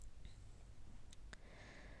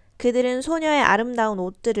그들은 소녀의 아름다운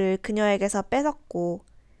옷들을 그녀에게서 뺏었고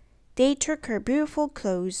They took her beautiful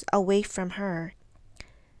clothes away from her.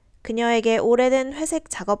 그녀에게 오래된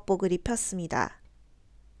회색 작업복을 입혔습니다.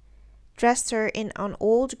 Dressed her in an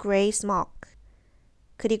old grey smock.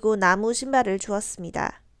 그리고 나무 신발을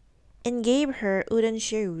주었습니다. And gave her wooden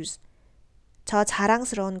shoes. 저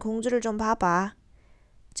자랑스러운 공주를 좀 봐봐.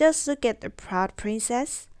 Just look at the proud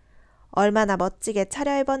princess. 얼마나 멋지게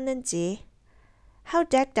차려입었는지. How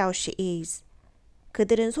decked out she is.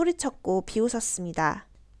 그들은 소리쳤고 비웃었습니다.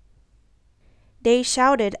 They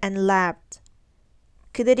shouted and laughed.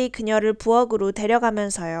 그들이 그녀를 부엌으로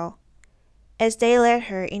데려가면서요. As they led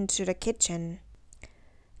her into the kitchen.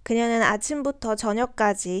 그녀는 아침부터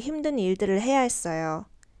저녁까지 힘든 일들을 해야 했어요.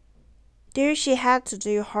 There she had to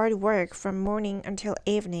do hard work from morning until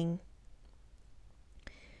evening.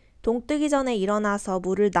 동뜨기 전에 일어나서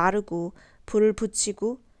물을 나르고 불을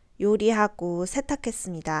붙이고 요리하고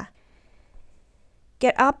세탁했습니다.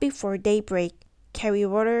 Get up before daybreak, carry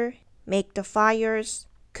water, make the fires,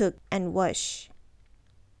 cook and wash.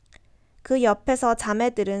 그 옆에서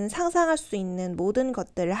자매들은 상상할 수 있는 모든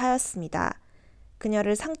것들을 하였습니다.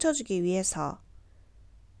 그녀를 상처 주기 위해서.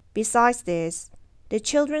 Besides this, the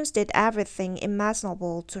children did everything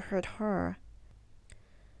imaginable to hurt her.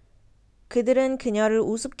 그들은 그녀를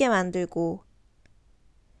우습게 만들고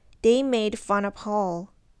They made fun of her.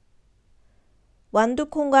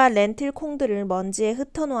 완두콩과 렌틸콩들을 먼지에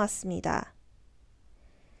흩어놓았습니다.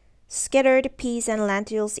 Scattered peas and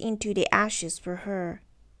lentils into the ashes for her.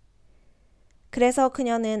 그래서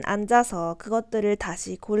그녀는 앉아서 그것들을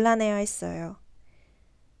다시 골라내야 했어요.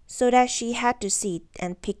 So that she had to sit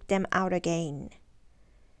and pick them out again.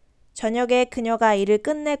 저녁에 그녀가 일을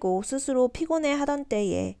끝내고 스스로 피곤해하던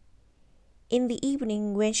때에 In the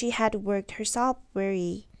evening when she had worked herself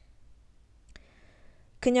weary.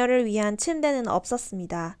 그녀를 위한 침대는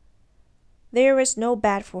없었습니다. There was no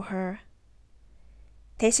bed for her.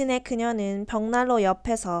 대신에 그녀는 벽난로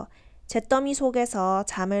옆에서 잿더미 속에서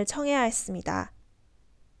잠을 청해야 했습니다.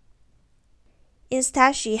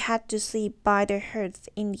 Instead she had to sleep by the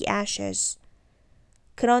hearth in the ashes.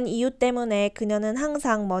 그런 이유 때문에 그녀는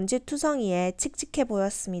항상 먼지투성이에 칙칙해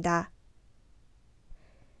보였습니다.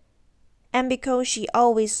 And because she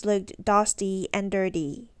always looked dusty and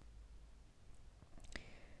dirty.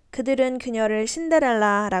 그들은 그녀를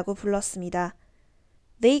신데렐라라고 불렀습니다.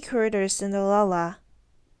 They called her Cinderella.